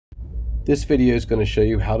This video is going to show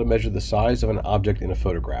you how to measure the size of an object in a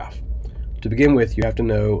photograph. To begin with, you have to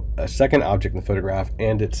know a second object in the photograph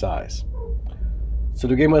and its size. So to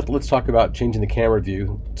begin with, let's talk about changing the camera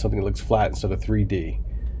view to something that looks flat instead of 3D.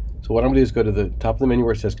 So what I'm going to do is go to the top of the menu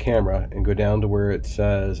where it says Camera and go down to where it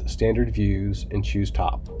says Standard Views and choose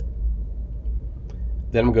Top.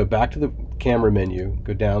 Then I'm going to go back to the camera menu,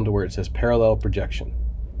 go down to where it says Parallel Projection.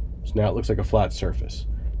 So now it looks like a flat surface.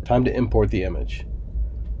 Time to import the image.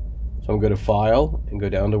 So I'm going to go to File and go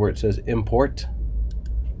down to where it says Import.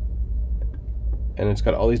 And it's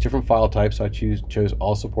got all these different file types. So I chose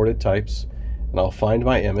all supported types. And I'll find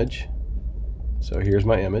my image. So here's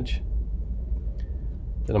my image.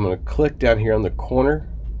 Then I'm going to click down here on the corner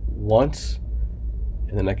once.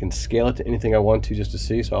 And then I can scale it to anything I want to just to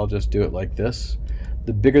see. So I'll just do it like this.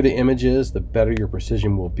 The bigger the image is, the better your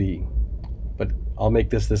precision will be. But I'll make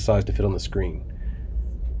this size to fit on the screen.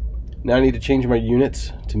 Now I need to change my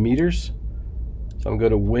units to meters. So I'm going to go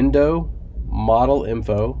to Window, Model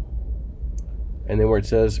Info, and then where it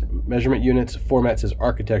says Measurement Units, format says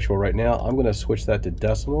Architectural right now. I'm going to switch that to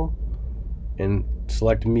decimal and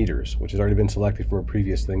select meters, which has already been selected from a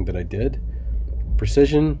previous thing that I did.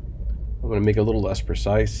 Precision, I'm going to make it a little less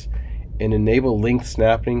precise. And enable length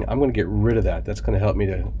snapping, I'm going to get rid of that. That's going to help me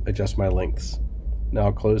to adjust my lengths. Now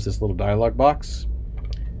I'll close this little dialog box.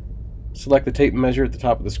 Select the tape measure at the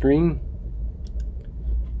top of the screen,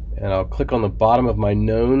 and I'll click on the bottom of my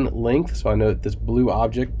known length, so I know that this blue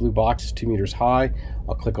box is 2 meters high.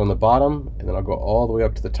 I'll click on the bottom, and then I'll go all the way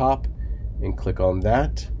up to the top and click on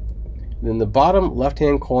that. And in the bottom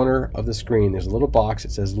left-hand corner of the screen, there's a little box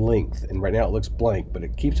that says length, and right now it looks blank, but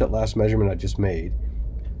it keeps that last measurement I just made.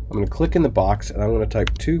 I'm going to click in the box, and I'm going to type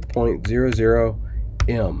 2.00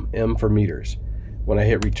 M for meters. When I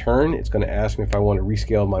hit return, it's going to ask me if I want to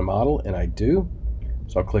rescale my model, and I do.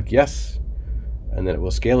 So I'll click yes, and then it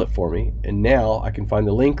will scale it for me. And now I can find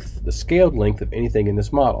the length, the scaled length of anything in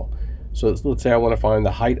this model. So let's say I want to find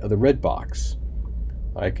the height of the red box.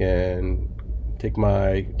 I can take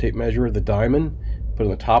my tape measure, the diamond, put it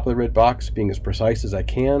on the top of the red box, being as precise as I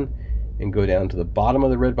can, and go down to the bottom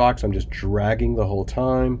of the red box. I'm just dragging the whole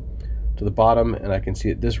time to the bottom, and I can see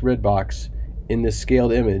that this red box in this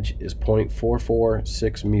scaled image is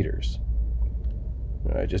 0.446 meters.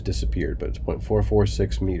 It just disappeared, but it's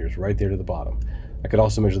 0.446 meters right there to the bottom. I could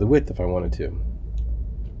also measure the width if I wanted to.